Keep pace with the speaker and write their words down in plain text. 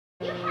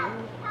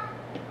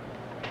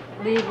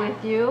leave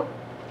with you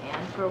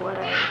and for what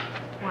I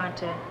want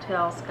to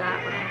tell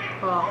Scott when I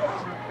call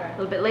a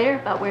little bit later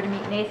about where to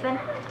meet Nathan.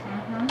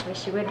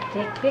 Wish you would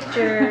take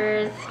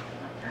pictures.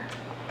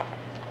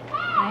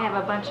 I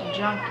have a bunch of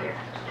junk here.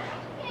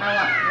 I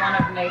want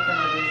one of Nathan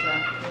with his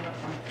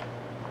uniform.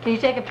 Can you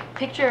take a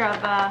picture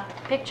of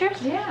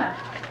pictures? Yeah,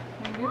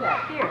 we can do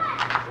that. Here.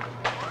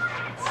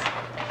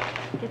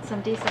 Let's get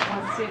some decent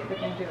ones. Let's see if we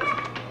can do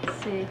it.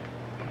 Let's see.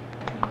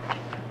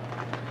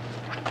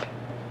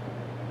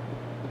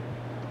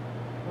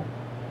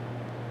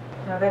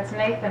 No, that's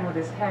Nathan with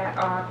his hat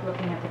off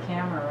looking at the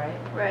camera,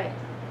 right? Right.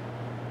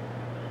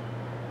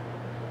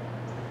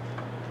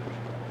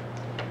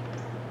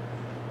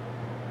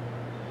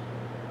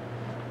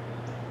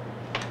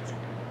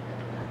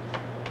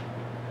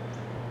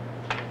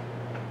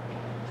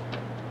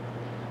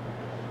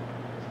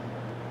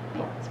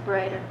 It's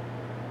brighter.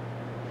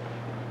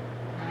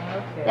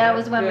 Okay. That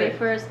was when we good.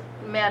 first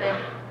met him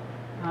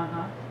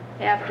Uh-huh.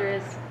 after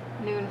his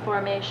noon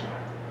formation.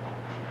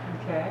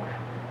 Okay.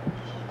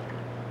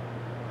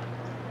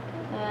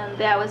 And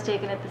that was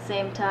taken at the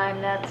same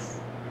time. That's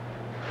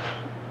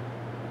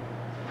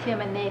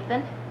Tim and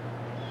Nathan.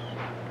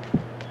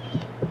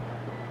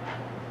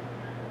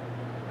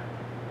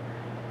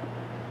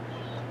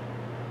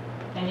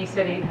 And you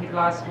said he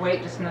lost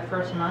weight just in the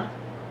first month?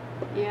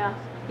 Yeah,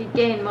 he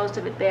gained most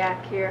of it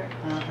back here.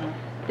 Uh-huh.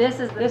 This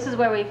is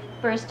where we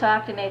first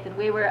talked to Nathan.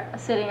 We were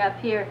sitting up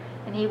here,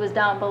 and he was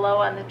down below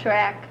on the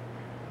track.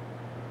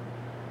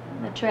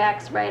 And the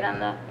track's right on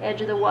the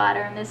edge of the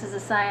water, and this is a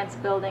science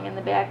building in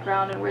the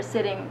background, and we're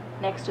sitting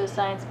next to a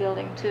science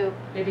building too.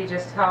 Did he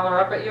just holler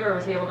up at you, or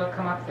was he able to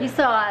come up there? He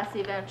saw us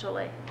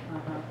eventually.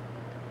 Uh-huh.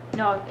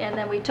 No, and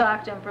then we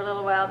talked to him for a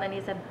little while, and then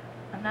he said,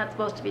 "I'm not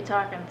supposed to be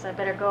talking, so I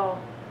better go."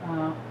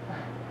 Uh-huh.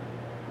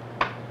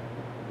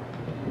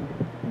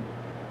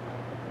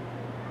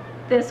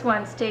 This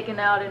one's taken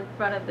out in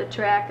front of the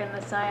track and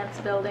the science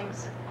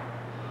buildings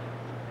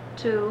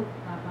too.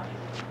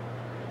 Uh-huh.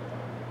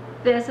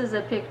 This is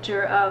a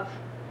picture of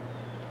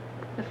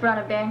the front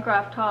of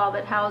Bancroft Hall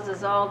that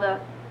houses all the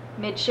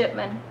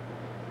midshipmen,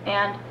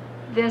 and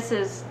this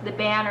is the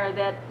banner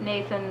that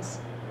Nathan's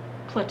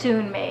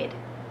platoon made.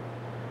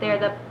 They're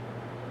the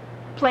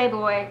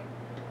Playboy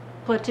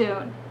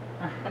platoon,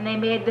 and they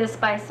made this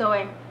by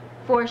sewing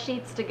 4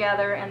 sheets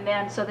together, and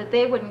then so that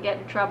they wouldn't get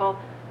in trouble,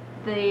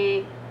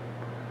 the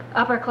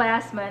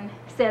upperclassmen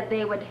said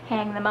they would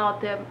hang them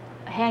out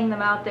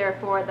there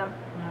for them.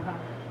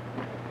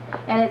 Uh-huh.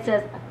 And it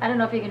says, I don't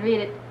know if you can read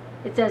it,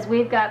 it says,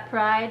 "We've got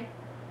pride,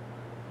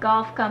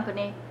 golf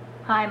company,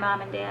 hi Mom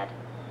and Dad."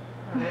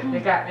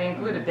 They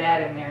included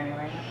that in there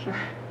anyway.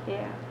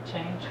 Yeah.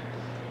 Change.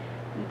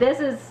 This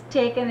is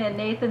taken in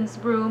Nathan's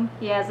room.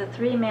 He has a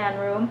 3-man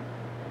room.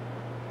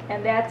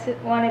 And that's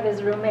one of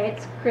his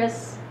roommates,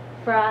 Chris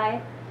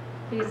Fry.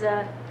 He's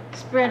a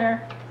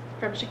sprinter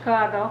from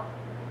Chicago.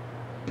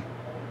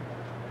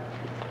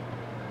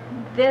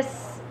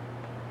 This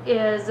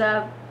is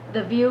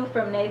the view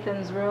from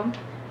Nathan's room.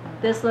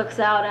 This looks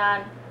out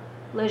on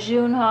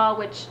Lejeune Hall,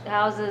 which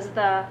houses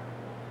the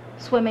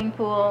swimming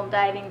pool,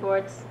 diving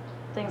boards,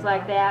 things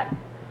like that.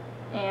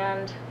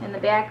 And in the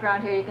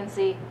background here you can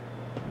see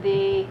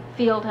the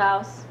field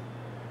house.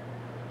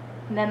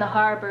 And then the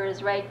harbor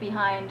is right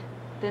behind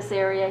this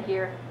area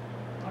here.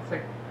 That's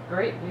a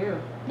great view.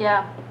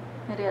 Yeah,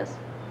 it is.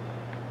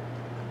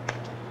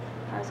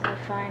 I was going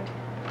to find,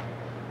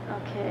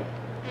 okay.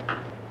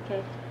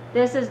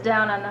 This is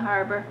down on the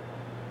harbor,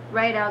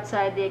 right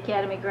outside the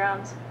academy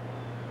grounds.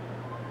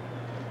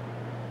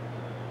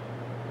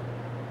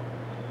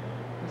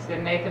 You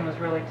said Nathan was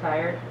really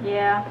tired?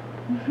 Yeah.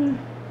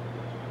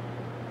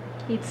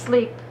 He'd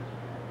sleep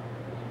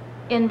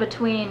in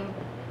between,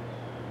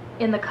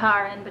 in the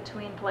car in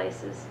between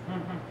places.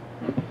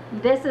 Mm-hmm.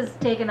 This is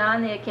taken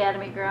on the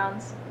academy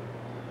grounds.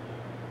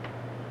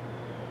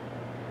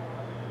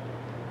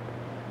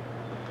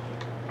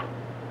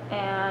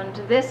 And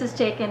this is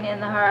taken in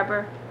the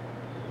harbor.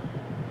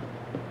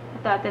 I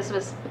thought this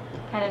was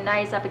kind of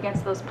nice up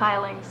against those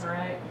pilings.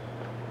 Right.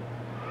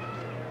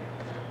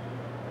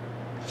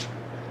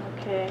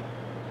 Okay.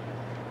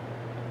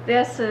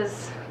 This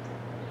is,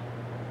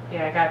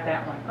 Yeah, I got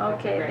that one.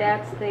 okay, great.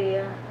 that's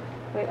the,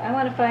 wait, I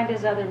want to find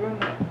his other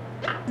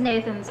roommate.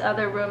 Nathan's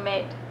other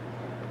roommate,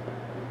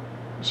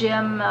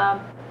 Jim,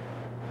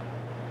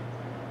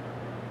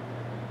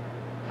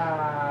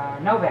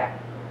 Novak.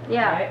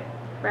 yeah, Right?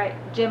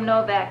 right, Jim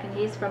Novak, and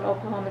he's from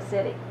Oklahoma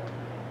City.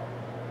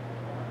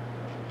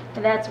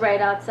 And that's right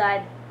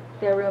outside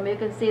their room. You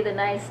can see the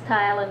nice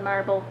tile and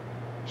marble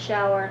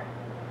shower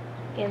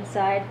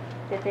inside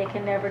that they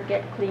can never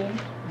get clean.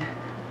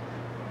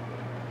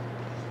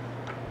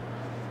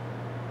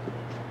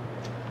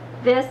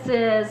 This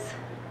is,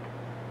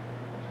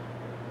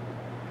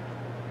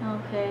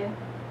 okay,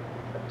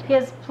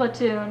 his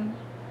platoon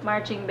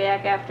marching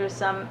back after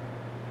some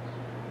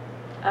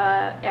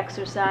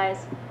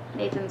exercise.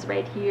 Nathan's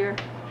right here.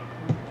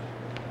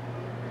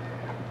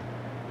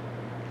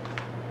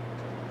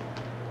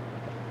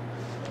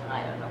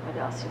 I don't know what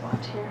else you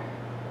want here.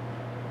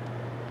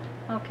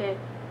 Okay.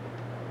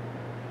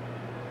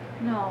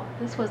 No,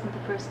 this wasn't the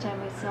first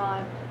time we saw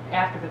him.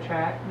 After the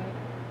track, maybe?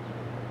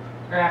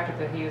 Or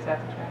after he was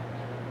at the track?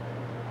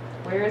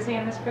 Where is he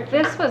in this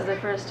picture? This was the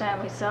first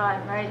time we saw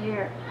him, right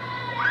here.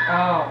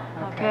 Oh,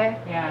 okay.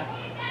 Okay. Yeah.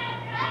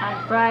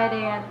 On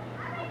Friday, and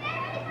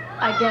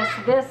I guess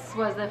this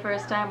was the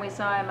first time we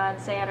saw him on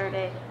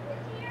Saturday.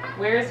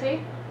 Where is he?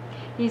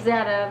 He's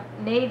at a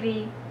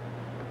Navy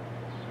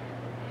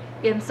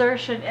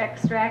insertion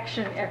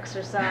extraction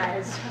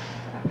exercise.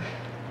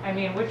 I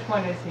mean, which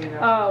one is he though?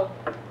 Oh,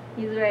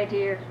 he's right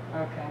here.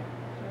 Okay.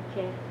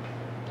 Okay.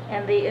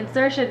 And the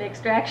insertion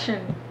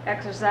extraction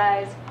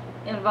exercise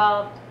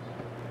involved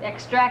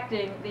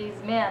extracting these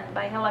men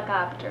by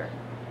helicopter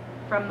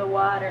from the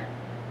water.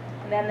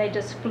 And then they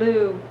just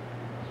flew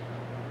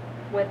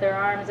with their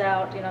arms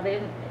out. You know, they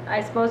didn't,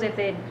 I suppose if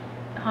they'd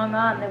hung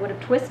on, they would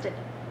have twisted,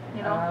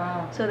 you know.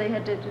 Oh. So they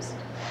had to just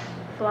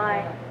fly.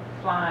 Yeah.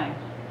 Flying.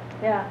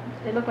 Yeah,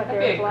 they look like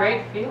That'd they be were a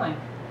flying. great feeling.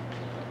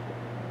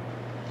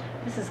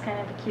 This is kind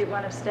of a cute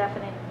one of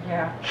Stephanie.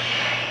 Yeah.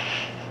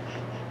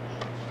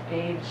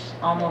 Age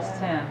almost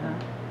Yeah. 10, huh?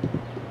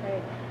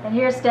 Right. And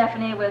here's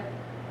Stephanie with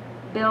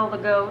Bill the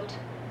goat,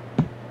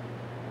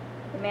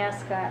 the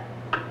mascot.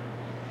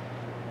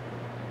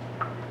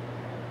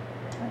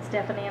 That's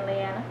Stephanie and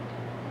Leanna,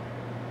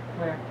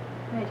 Where?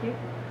 right here.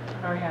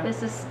 Oh, yeah.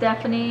 This is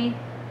Stephanie,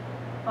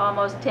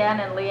 almost 10,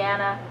 and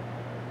Leanna,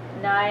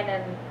 9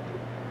 and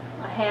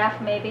a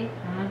half maybe.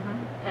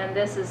 Mm-hmm. And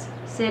this is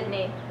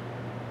Sydney,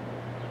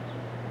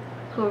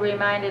 who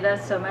reminded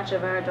us so much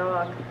of our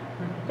dog.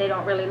 They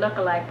don't really look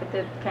alike, but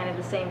they're kind of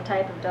the same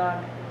type of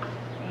dog.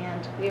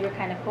 And we were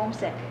kind of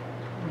homesick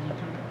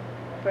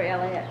Mm-hmm. for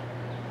Elliot.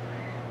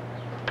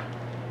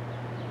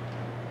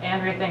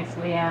 Andrea thinks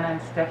Leanna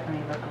and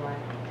Stephanie look alike.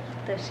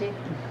 Does she?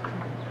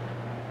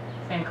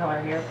 Same color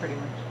hair, pretty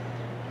much.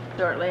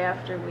 Shortly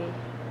after we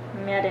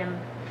met him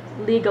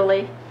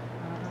legally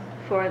Uh-huh.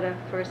 for the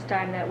first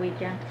time that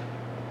weekend.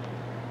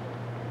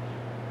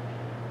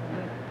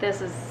 And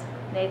this is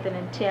Nathan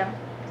and Tim.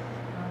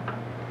 Uh-huh.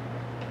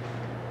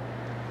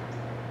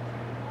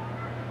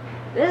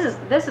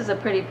 This is a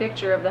pretty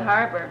picture of the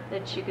harbor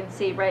that you can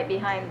see right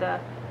behind the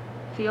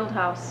field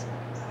house.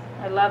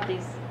 I love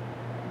these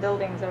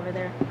buildings over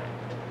there.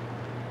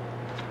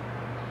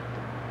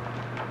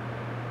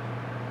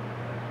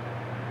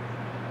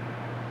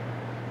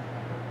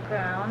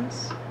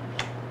 Grounds.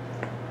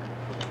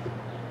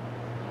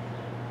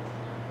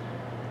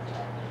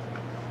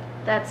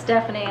 That's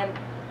Stephanie, and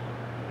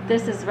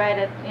this is right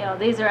at, you know,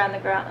 these are on the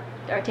ground,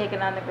 are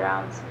taken on the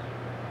grounds.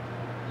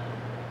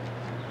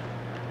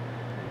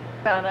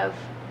 Out of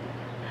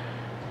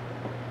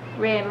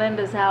Ray and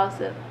Linda's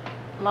house at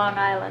Long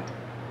Island.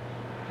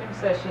 Jim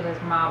says she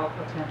has model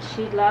potential.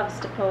 She loves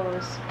to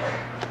pose.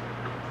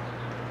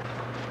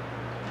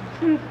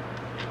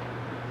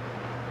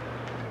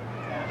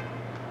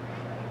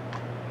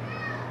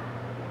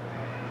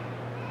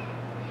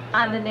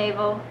 On the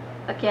Naval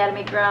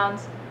Academy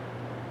grounds,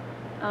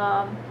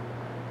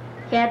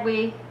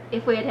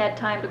 if we had had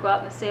time to go out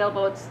in the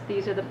sailboats,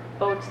 these are the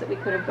boats that we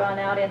could have gone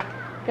out in,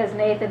 because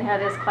Nathan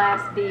had his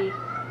Class B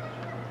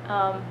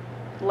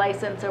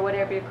license or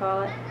whatever you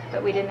call it,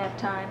 but we didn't have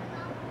time.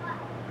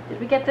 Did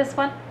we get this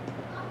one?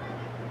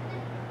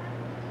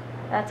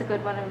 That's a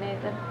good one of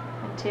Nathan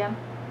and Tim.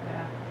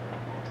 Yeah.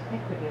 I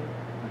think we did.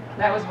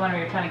 That was when we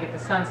were trying to get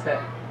the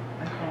sunset,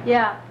 I think.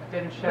 Yeah, It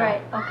didn't show.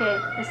 right, okay.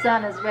 The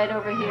sun is right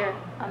over here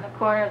on the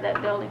corner of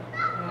that building.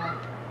 Yeah.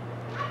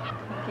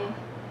 Okay.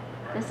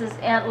 This is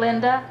Aunt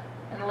Linda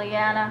and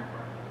Leanna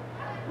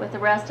with the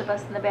rest of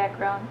us in the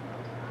background.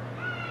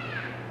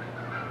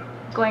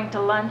 Going to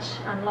lunch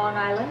on Long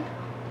Island.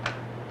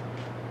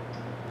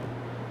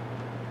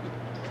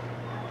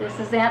 This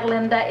is Aunt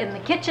Linda in the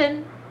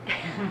kitchen.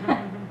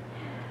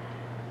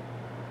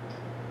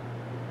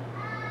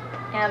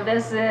 And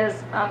this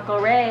is Uncle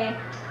Ray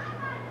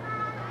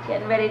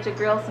getting ready to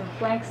grill some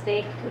flank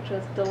steak, which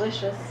was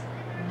delicious.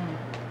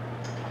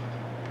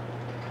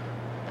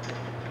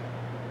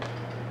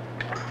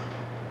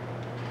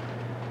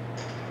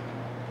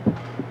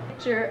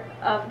 Picture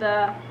of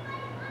the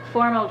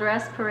formal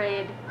dress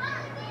parade.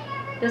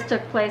 This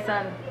took place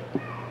on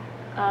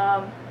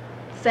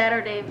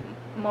Saturday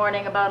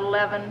morning about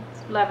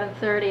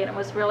 11:30, and it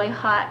was really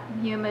hot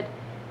and humid.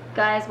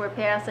 Guys were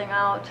passing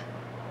out,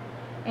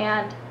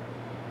 and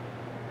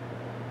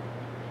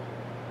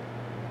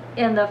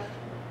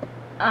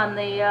on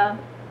the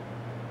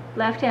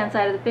left-hand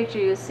side of the picture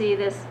you see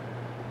this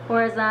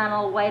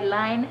horizontal white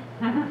line.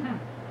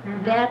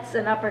 That's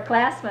an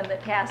upperclassman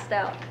that passed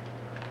out.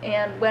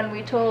 And when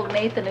we told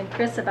Nathan and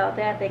Chris about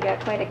that, they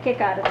got quite a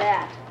kick out of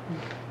that.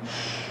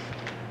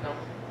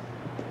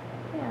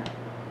 Yeah.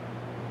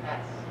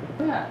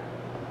 Yeah.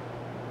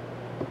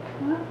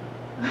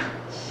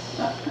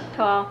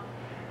 Tall.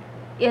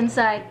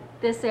 Inside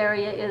this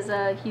area is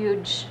a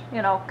huge,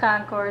 you know,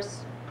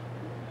 concourse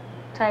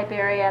type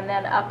area, and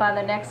then up on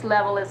the next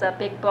level is a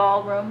big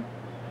ballroom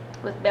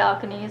with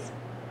balconies.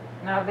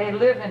 Now, they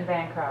live in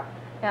Bancroft.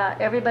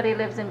 Everybody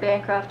lives in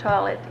Bancroft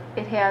Hall. It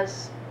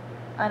has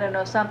I don't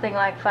know, something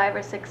like 5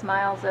 or 6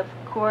 miles of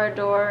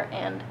corridor.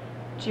 And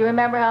do you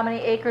remember how many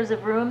acres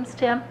of rooms,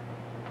 Tim?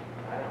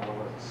 I don't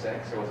know, was it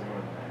 6 or was it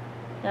more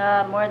than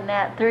that? More than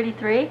that,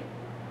 33,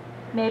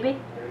 maybe?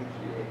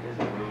 33 acres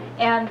of room.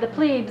 And the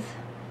plebes,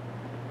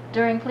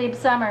 during plebe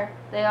summer,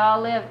 they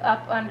all live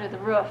up under the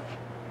roof,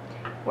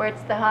 where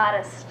it's the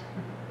hottest.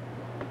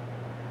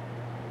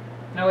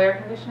 No air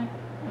conditioning?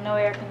 No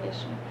air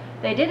conditioning.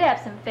 They did have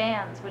some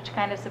fans, which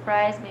kind of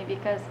surprised me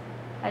because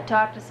I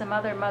talked to some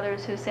other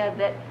mothers who said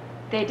that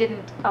they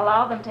didn't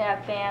allow them to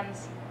have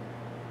fans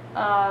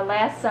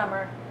last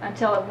summer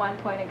until at one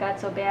point it got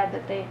so bad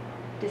that they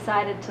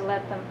decided to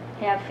let them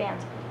have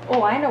fans.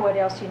 Oh, I know what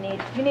else you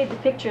need. You need the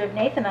picture of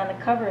Nathan on the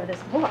cover of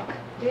this book.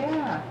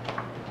 Yeah.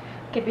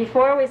 Okay,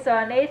 before we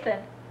saw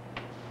Nathan,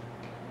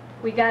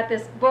 we got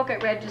this book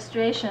at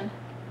registration,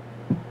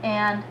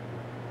 and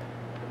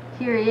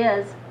here he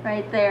is,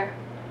 right there.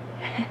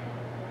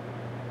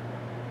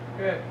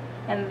 Good.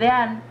 And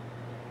then,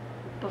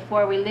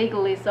 before we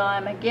legally saw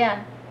him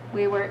again,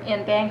 we were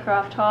in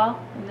Bancroft Hall,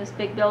 in this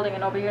big building,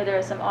 and over here there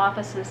are some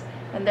offices,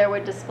 and there were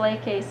display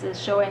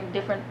cases showing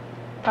different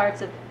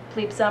parts of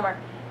plebe summer.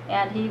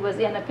 And he was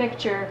in a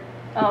picture,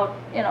 oh,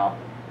 you know,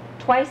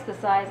 twice the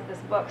size of this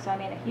book, so I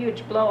mean a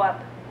huge blow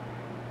up.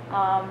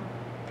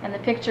 And the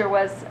picture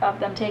was of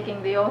them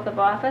taking the oath of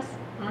office,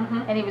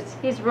 Mm-hmm. and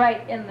he's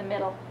right in the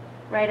middle,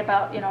 right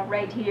about, you know,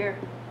 right here.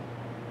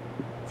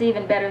 It's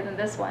even better than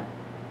this one.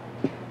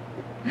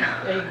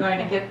 Are you going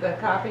to get the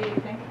copy, you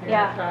think? You're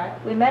Yeah, gonna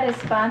we met his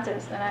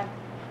sponsors, and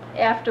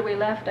after we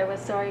left, I was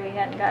sorry we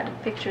hadn't gotten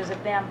pictures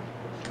of them.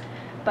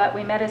 But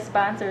we met his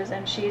sponsors,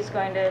 and she's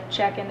going to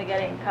check into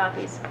getting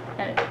copies,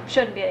 and it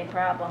shouldn't be any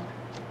problem.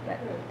 But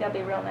they'll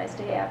be real nice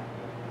to have.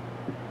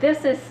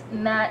 This is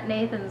not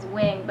Nathan's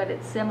wing, but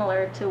it's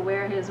similar to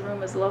where his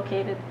room is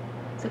located.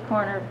 It's a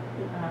corner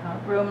try? Uh-huh.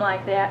 room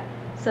like that.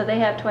 So they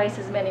have twice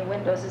as many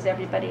windows as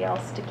everybody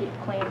else to keep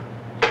clean.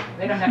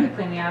 They don't have to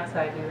clean the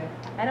outside, do they?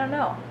 I don't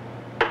know.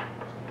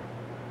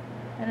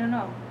 I don't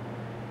know.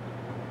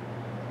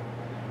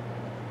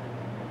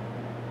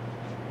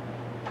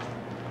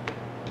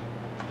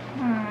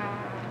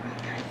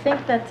 I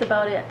think that's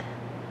about it.